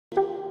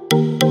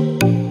Good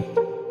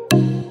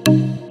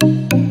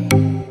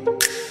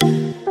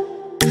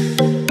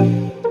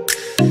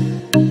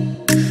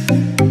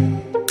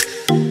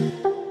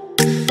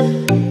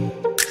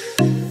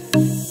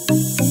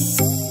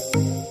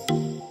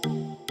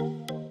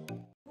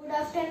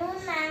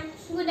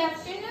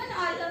afternoon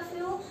all of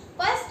you.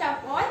 First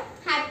of all,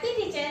 Happy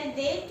Teacher's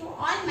Day to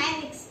all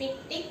my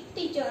respected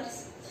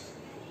teachers.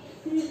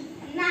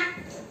 Now,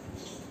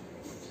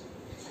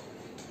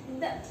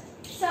 the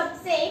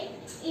subject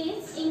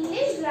is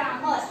English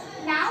grammar.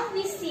 Now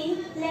we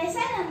see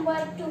lesson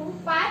number 2,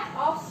 part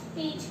of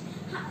speech.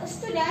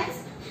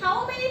 Students,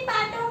 how many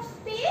part of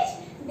speech?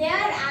 There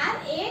are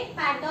 8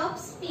 part of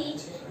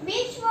speech.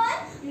 Which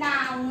one?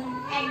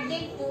 Noun,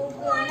 adjective,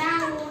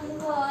 pronoun,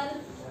 verb,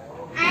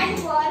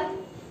 adverb,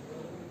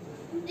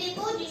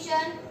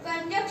 preposition,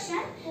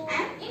 conjunction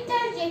and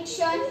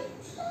interjection.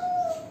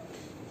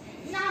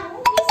 Now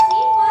we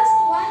see first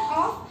one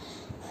of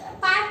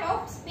part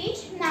of speech,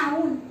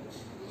 noun.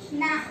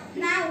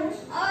 Noun,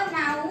 a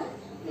noun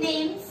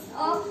names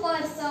a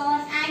person,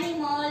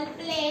 animal,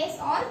 place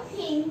or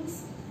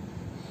things.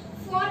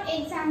 For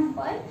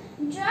example,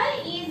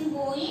 Joy is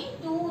going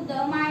to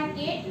the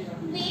market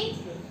with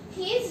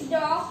his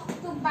dog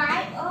to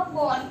buy a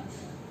ball.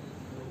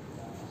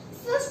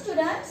 So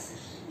students,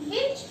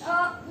 which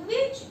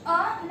a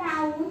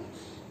noun?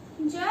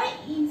 Joy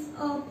is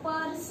a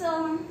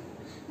person,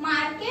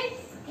 market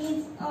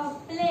is a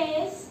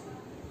place,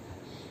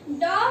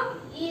 dog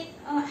is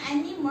an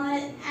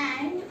animal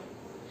and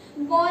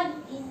ball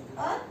is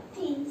a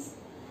thing.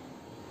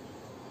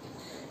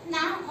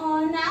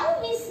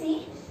 Now we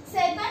see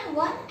second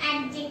one,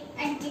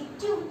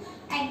 adjective.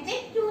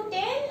 Adjective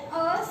tell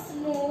us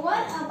more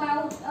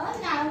about a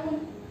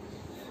noun.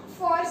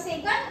 For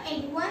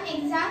second one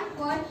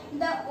example,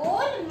 the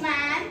old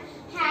man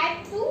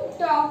had 2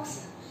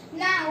 dogs.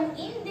 Now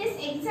in this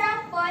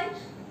example,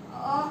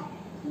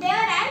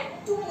 there are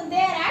two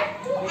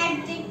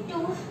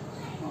adjectives.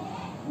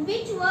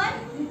 Which one?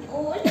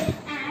 Old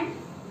and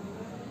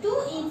 2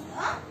 is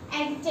a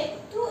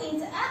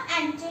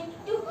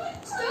adjective.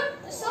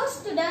 So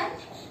student,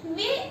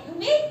 we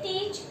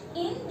teach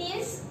in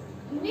this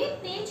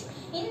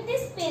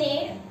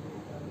period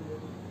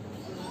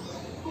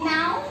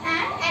noun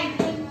and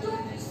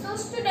adjective. So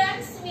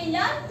students, we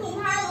learn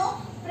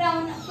tomorrow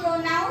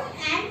pronoun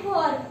and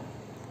verb.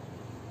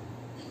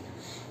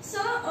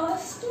 So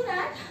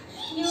student,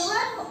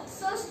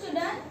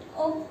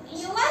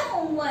 your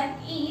homework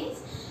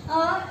is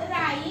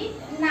write